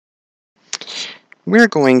we're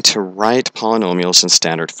going to write polynomials in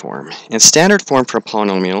standard form. And standard form for a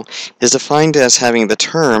polynomial is defined as having the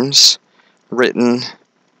terms written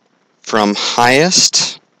from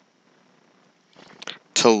highest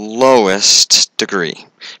to lowest degree.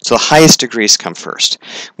 So the highest degrees come first.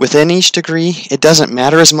 Within each degree, it doesn't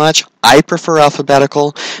matter as much. I prefer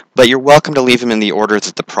alphabetical, but you're welcome to leave them in the order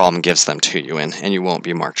that the problem gives them to you in, and you won't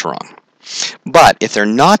be marked wrong. But if they're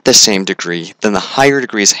not the same degree, then the higher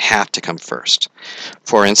degrees have to come first.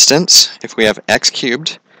 For instance, if we have x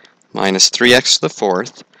cubed minus 3x to the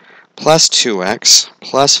fourth plus 2x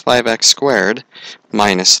plus 5x squared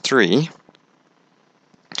minus 3,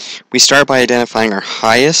 we start by identifying our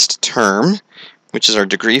highest term, which is our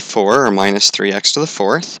degree 4, or minus 3x to the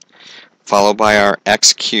fourth, followed by our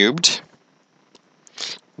x cubed,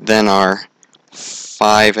 then our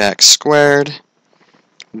 5x squared,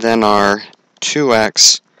 then our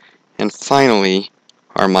 2x, and finally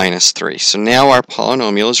our minus 3. So now our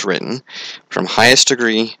polynomial is written from highest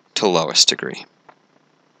degree to lowest degree.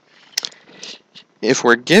 If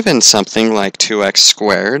we're given something like 2x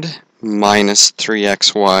squared minus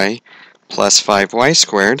 3xy plus 5y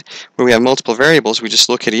squared, where we have multiple variables, we just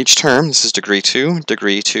look at each term. This is degree 2,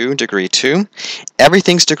 degree 2, degree 2.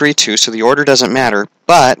 Everything's degree 2, so the order doesn't matter,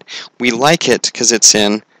 but we like it because it's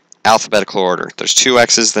in alphabetical order. There's 2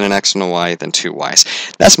 x's, then an x and a y, then 2 y's.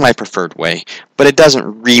 That's my preferred way, but it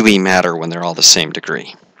doesn't really matter when they're all the same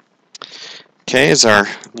degree. Okay, as our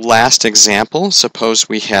last example, suppose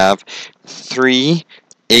we have 3ab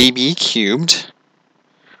cubed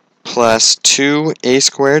plus 2a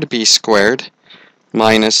squared b squared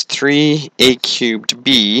minus 3a cubed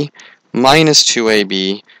b minus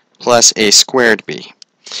 2ab plus a squared b.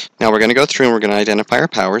 Now we're going to go through and we're going to identify our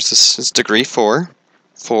powers. This is degree 4,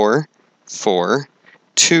 4, 4,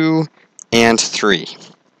 2, and 3.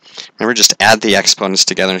 Remember, just add the exponents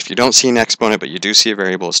together. And if you don't see an exponent but you do see a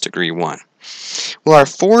variable, it's degree 1. Well, our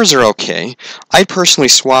 4s are okay. I'd personally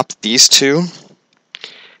swap these two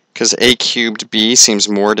because a cubed b seems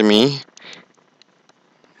more to me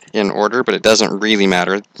in order, but it doesn't really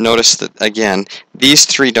matter. Notice that, again, these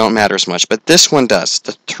 3 don't matter as much, but this one does.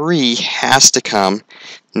 The 3 has to come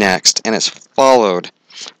next, and it's followed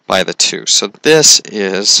by the 2. So this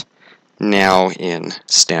is now in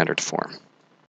standard form.